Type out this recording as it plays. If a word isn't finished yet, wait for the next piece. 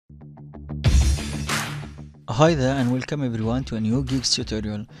Hi there and welcome everyone to a new Geeks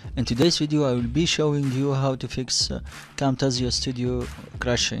tutorial. In today's video I will be showing you how to fix Camtasia Studio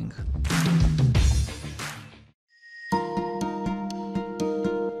crashing.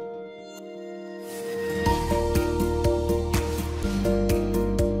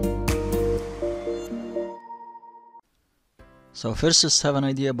 So first, let's have an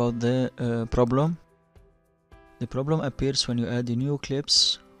idea about the problem. The problem appears when you add new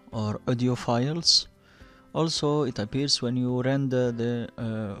clips or audio files. Also, it appears when you render the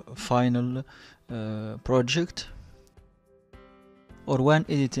final project or when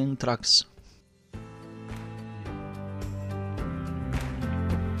editing tracks.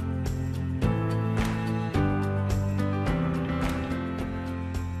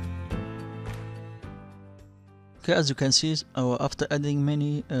 Okay, as you can see, after adding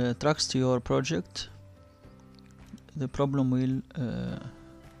many tracks to your project, the problem will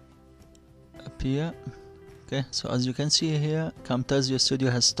appear. Okay, so as you can see here, Camtasia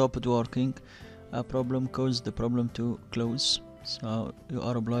Studio has stopped working. A problem caused the problem to close, so you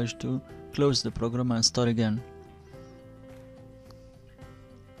are obliged to close the program and start again.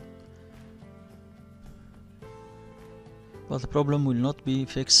 But the problem will not be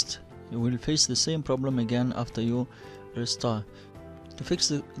fixed. You will face the same problem again after you restart. To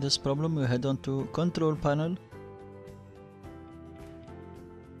fix this problem, you head on to Control Panel.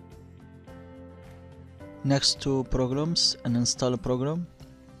 Next to Programs and install a program.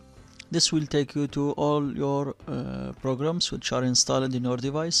 This will take you to all your programs which are installed in your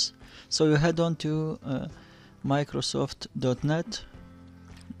device. So you head on to Microsoft.NET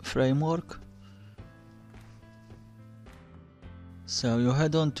framework. So you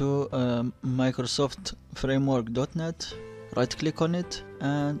head on to Microsoft framework.net, right click on it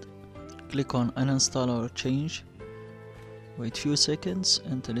and click on uninstall or change. Wait few seconds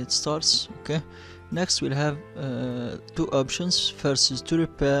until it starts. Okay, next we'll have two options. First is to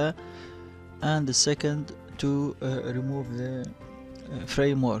repair and the second to remove the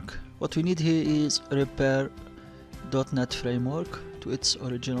framework. What we need here is repair.net framework to its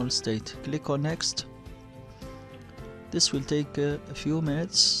original state. Click on next. This will take a few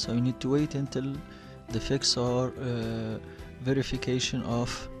minutes, so you need to wait until the fix or verification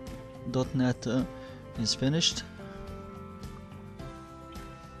of .NET is finished.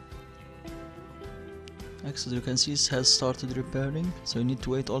 Next, as you can see, it has started repairing, so you need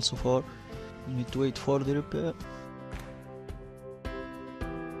to wait for the repair.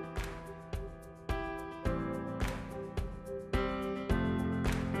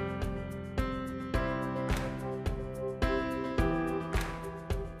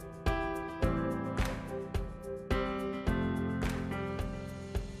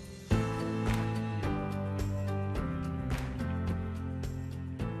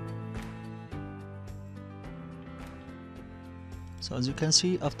 So as you can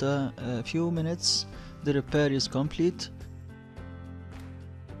see, after a few minutes the repair is complete.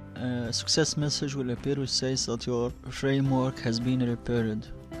 A success message will appear which says that your framework has been repaired.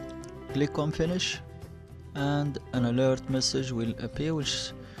 Click on finish and an alert message will appear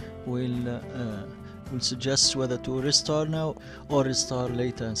which will suggest whether to restart now or restart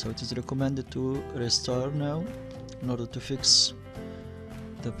later. So it is recommended to restart now in order to fix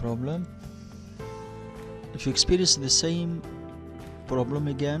the problem. If you experience the same problem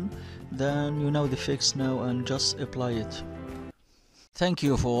again, then you know the fix now and just apply it. Thank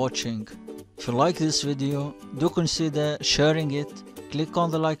you for watching. If you like this video, do consider sharing it. Click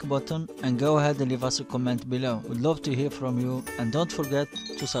on the like button and go ahead and leave us a comment below. We'd love to hear from you, and don't forget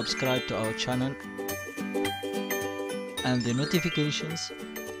to subscribe to our channel and the notifications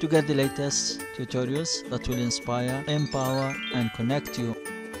to get the latest tutorials that will inspire, empower and connect you.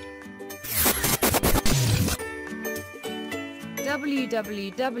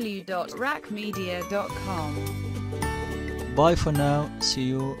 www.rackmedia.com. Bye for now, see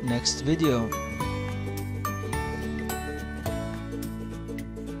you next video.